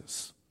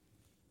Jesus,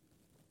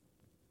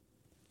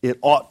 it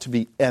ought to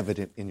be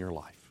evident in your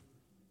life.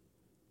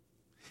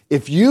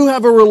 If you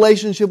have a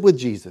relationship with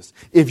Jesus,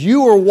 if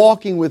you are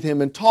walking with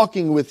Him and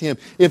talking with Him,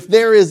 if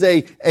there is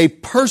a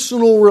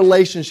personal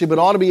relationship, it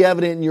ought to be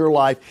evident in your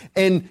life.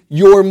 And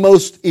your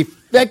most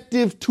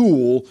effective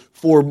tool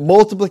for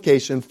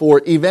multiplication,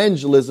 for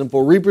evangelism,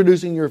 for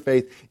reproducing your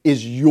faith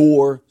is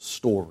your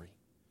story.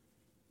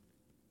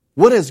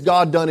 What has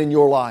God done in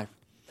your life?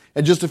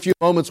 In just a few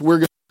moments,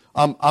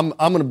 I'm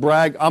going to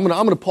brag. I'm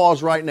going to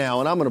pause right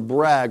now, and I'm going to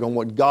brag on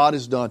what God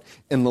has done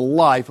in the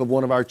life of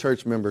one of our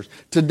church members.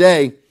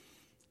 Today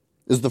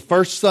is the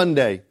first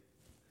Sunday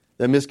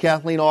that Miss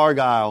Kathleen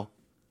Argyle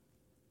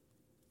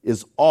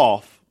is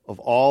off of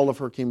all of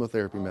her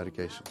chemotherapy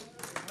medication.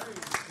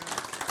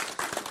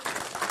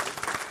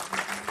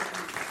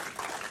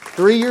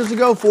 3 years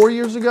ago, 4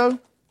 years ago,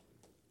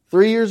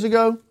 3 years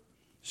ago,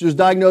 she was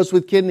diagnosed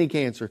with kidney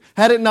cancer.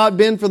 Had it not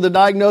been for the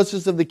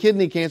diagnosis of the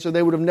kidney cancer,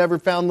 they would have never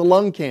found the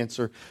lung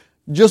cancer.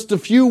 Just a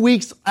few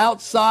weeks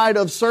outside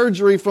of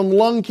surgery from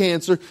lung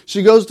cancer,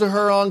 she goes to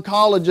her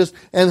oncologist,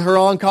 and her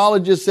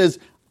oncologist says,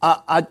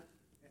 I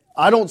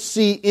don't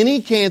see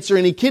any cancer,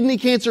 any kidney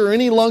cancer or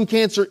any lung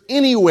cancer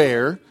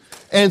anywhere.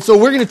 And so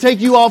we're going to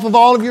take you off of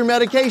all of your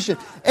medication.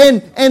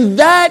 And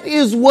that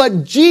is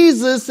what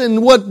Jesus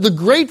and what the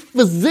great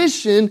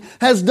physician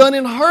has done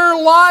in her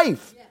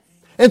life.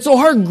 And so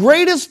her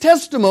greatest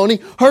testimony,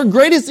 her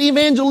greatest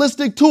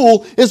evangelistic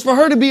tool is for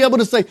her to be able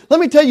to say,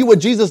 let me tell you what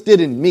Jesus did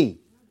in me.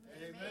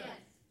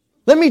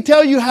 Let me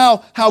tell you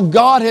how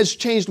God has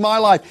changed my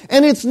life.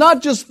 And it's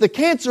not just the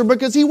cancer,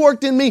 because He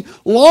worked in me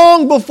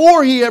long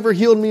before He ever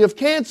healed me of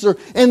cancer.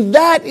 And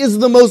that is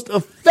the most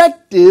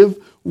effective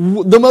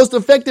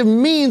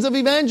means of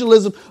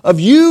evangelism,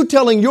 of you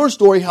telling your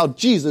story how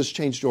Jesus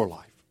changed your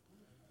life.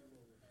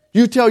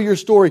 You tell your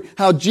story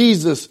how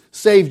Jesus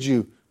saved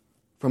you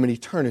from an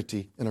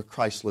eternity in a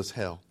Christless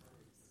hell.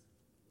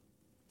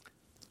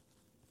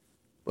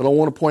 But I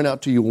want to point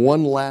out to you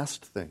one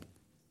last thing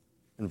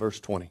in verse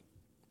 20.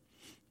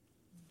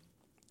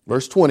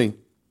 Verse 20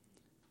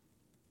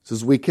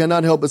 says, we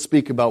cannot help but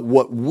speak about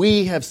what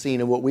we have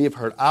seen and what we have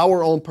heard,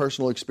 our own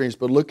personal experience.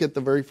 But look at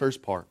the very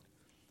first part.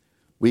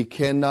 We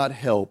cannot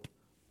help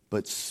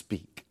but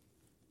speak.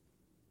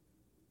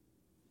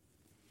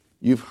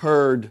 You've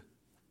heard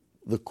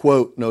the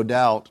quote, no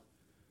doubt,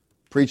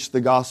 preach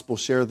the gospel,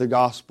 share the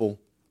gospel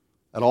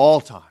at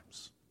all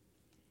times.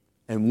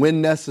 And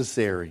when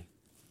necessary,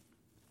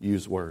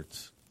 use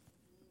words.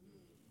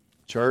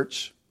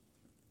 Church,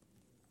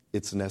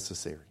 it's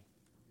necessary.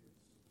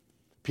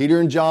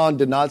 Peter and John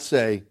did not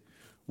say,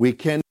 we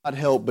cannot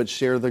help but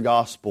share the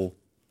gospel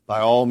by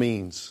all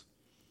means,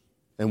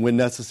 and when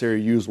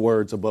necessary, use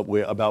words about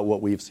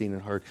what we have seen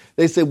and heard.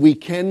 They said, we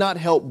cannot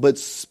help but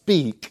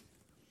speak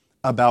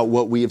about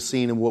what we have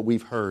seen and what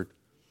we've heard.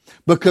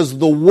 Because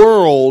the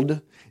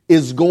world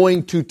is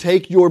going to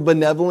take your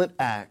benevolent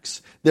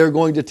acts, they're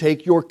going to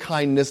take your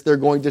kindness, they're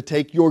going to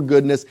take your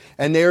goodness,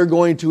 and they're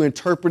going to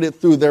interpret it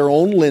through their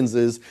own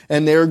lenses,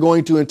 and they're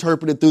going to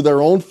interpret it through their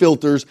own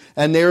filters,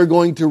 and they're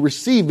going to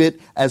receive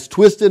it as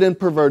twisted and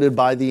perverted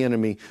by the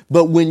enemy.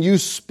 But when you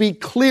speak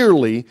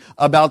clearly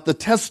about the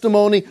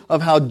testimony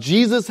of how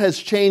Jesus has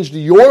changed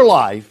your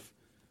life,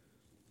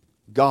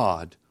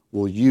 God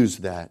will use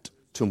that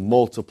to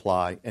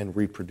multiply and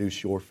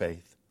reproduce your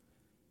faith.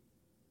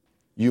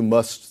 You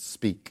must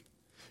speak.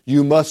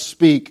 You must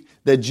speak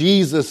that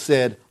Jesus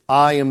said,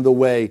 I am the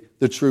way,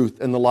 the truth,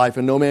 and the life,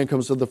 and no man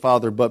comes to the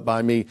Father but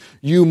by me.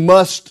 You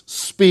must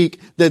speak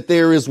that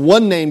there is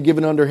one name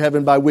given under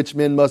heaven by which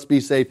men must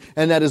be saved,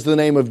 and that is the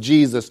name of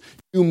Jesus.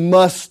 You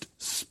must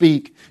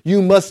speak.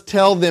 You must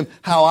tell them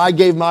how I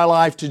gave my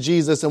life to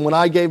Jesus, and when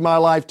I gave my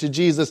life to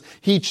Jesus,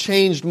 He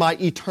changed my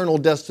eternal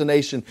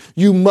destination.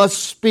 You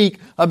must speak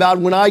about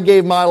when I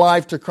gave my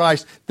life to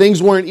Christ.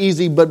 Things weren't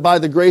easy, but by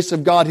the grace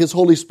of God, His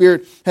Holy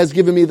Spirit has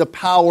given me the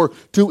power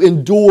to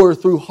endure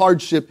through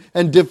hardship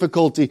and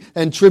difficulty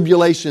and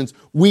tribulations.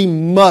 We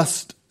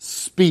must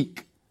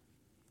speak.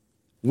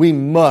 We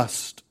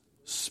must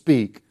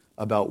speak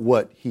about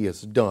what He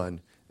has done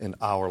in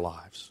our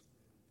lives.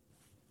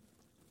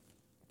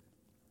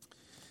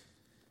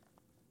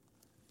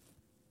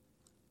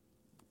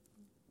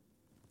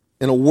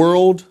 In a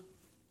world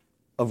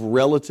of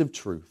relative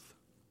truth,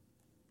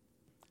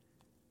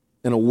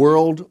 in a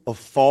world of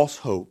false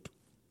hope,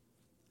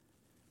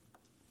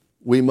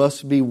 we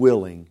must be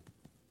willing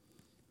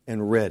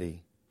and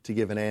ready to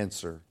give an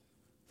answer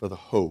for the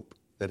hope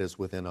that is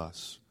within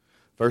us.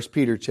 1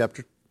 Peter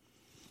chapter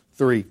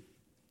 3.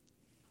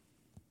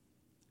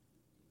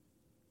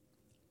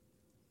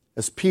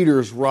 As Peter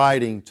is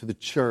writing to the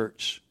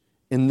church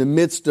in the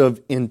midst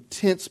of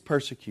intense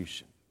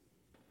persecution,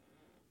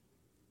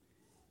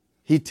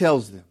 he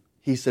tells them,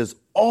 he says,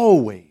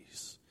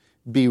 always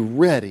be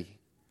ready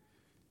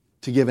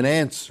to give an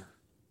answer,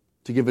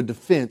 to give a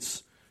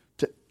defense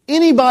to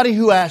anybody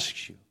who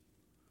asks you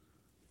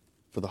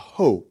for the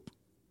hope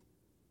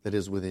that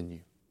is within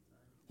you.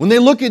 When they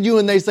look at you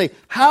and they say,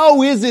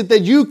 how is it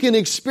that you can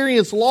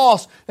experience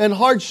loss and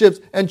hardships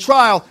and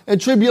trial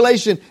and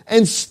tribulation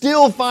and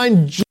still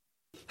find joy?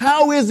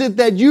 How is it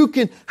that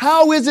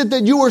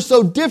you are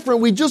so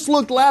different? We just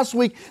looked last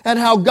week at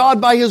how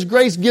God by His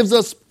grace gives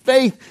us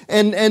faith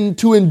and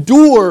to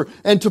endure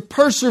and to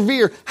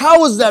persevere.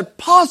 How is that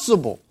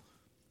possible?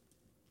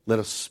 Let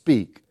us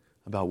speak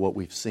about what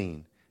we've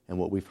seen and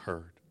what we've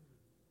heard.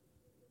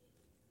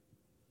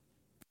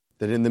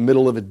 That in the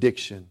middle of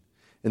addiction,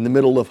 in the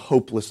middle of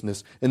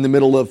hopelessness, in the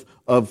middle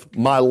of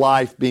my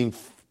life being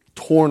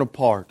torn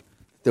apart,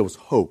 there was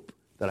hope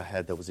that I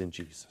had that was in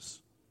Jesus.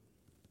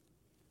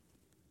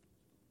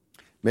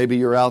 Maybe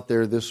you're out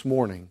there this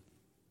morning.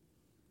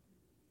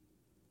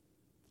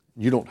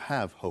 You don't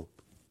have hope.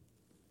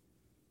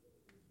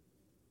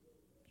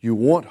 You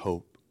want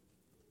hope,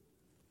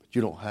 but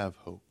you don't have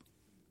hope.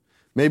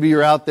 Maybe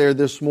you're out there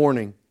this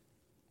morning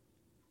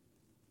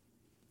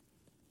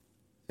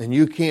and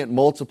you can't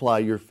multiply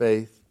your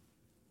faith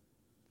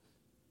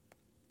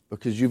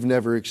because you've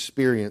never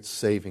experienced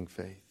saving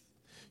faith.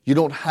 You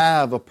don't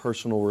have a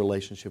personal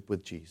relationship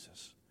with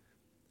Jesus.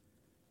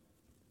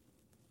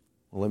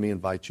 Well, let me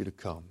invite you to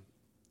come.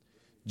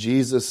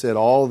 Jesus said,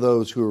 all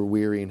those who are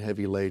weary and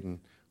heavy laden,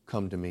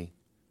 come to me,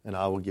 and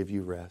I will give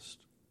you rest.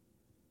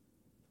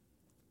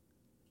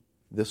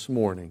 This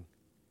morning,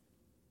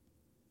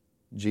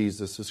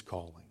 Jesus is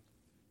calling.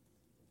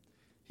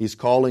 He's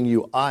calling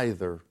you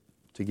either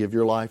to give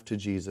your life to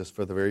Jesus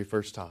for the very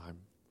first time,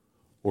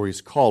 or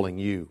He's calling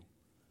you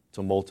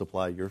to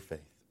multiply your faith.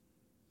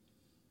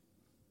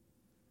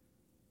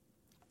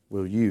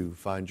 Will you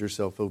find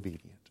yourself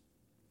obedient?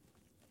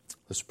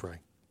 Let's pray.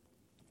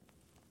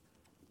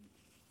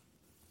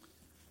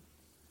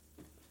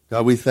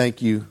 God, we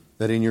thank You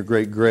that in Your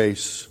great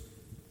grace,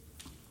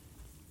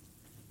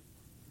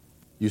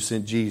 You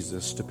sent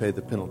Jesus to pay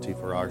the penalty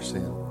for our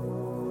sin.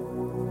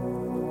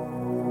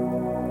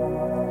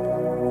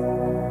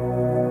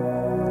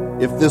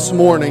 If this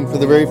morning, for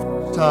the very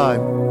first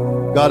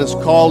time, God is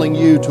calling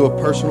you to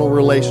a personal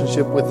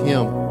relationship with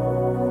Him,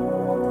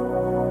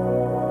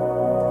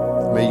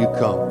 may you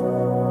come.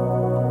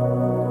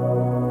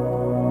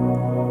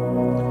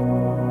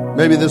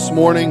 Maybe this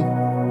morning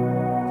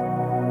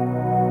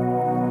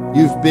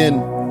you've been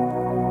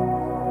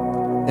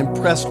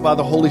impressed by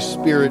the Holy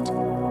Spirit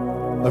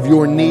of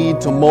your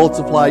need to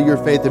multiply your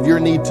faith, of your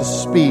need to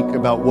speak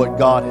about what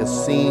God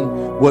has seen,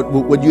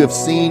 what you have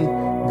seen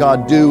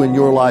God do in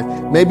your life.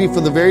 Maybe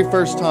for the very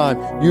first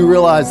time you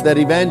realize that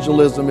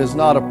evangelism is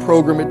not a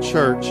program at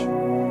church,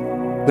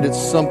 but it's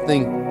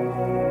something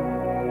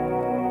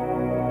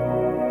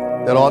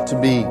that ought to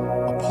be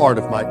a part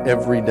of my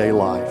everyday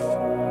life.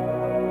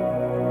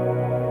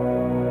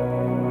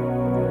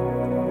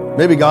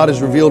 Maybe God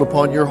has revealed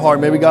upon your heart,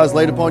 maybe God has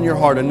laid upon your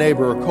heart a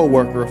neighbor, a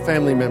coworker, a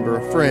family member,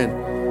 a friend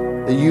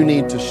that you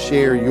need to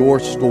share your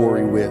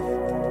story with.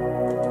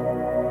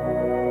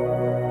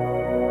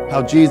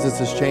 How Jesus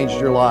has changed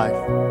your life.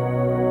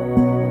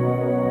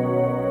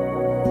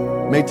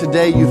 May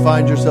today you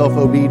find yourself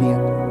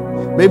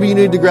obedient. Maybe you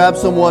need to grab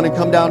someone and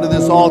come down to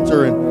this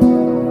altar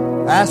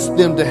and ask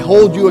them to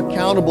hold you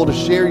accountable to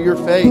share your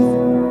faith.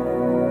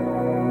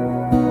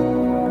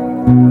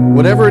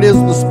 Whatever it is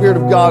the Spirit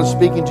of God is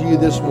speaking to you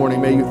this morning,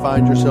 may you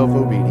find yourself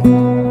obedient.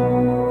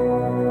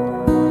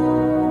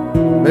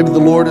 Maybe the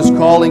Lord is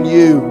calling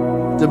you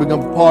to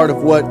become part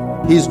of what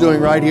He's doing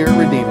right here at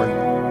Redeemer.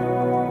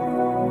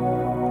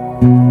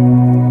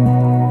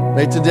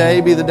 May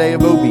today be the day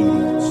of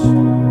obedience.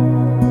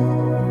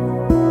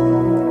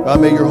 God,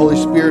 may your Holy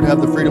Spirit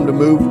have the freedom to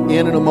move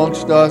in and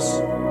amongst us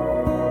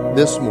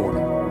this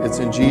morning. It's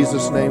in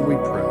Jesus' name we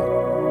pray.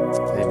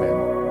 Amen.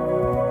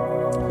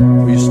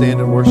 Will you stand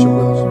and worship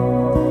with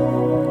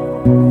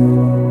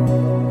us?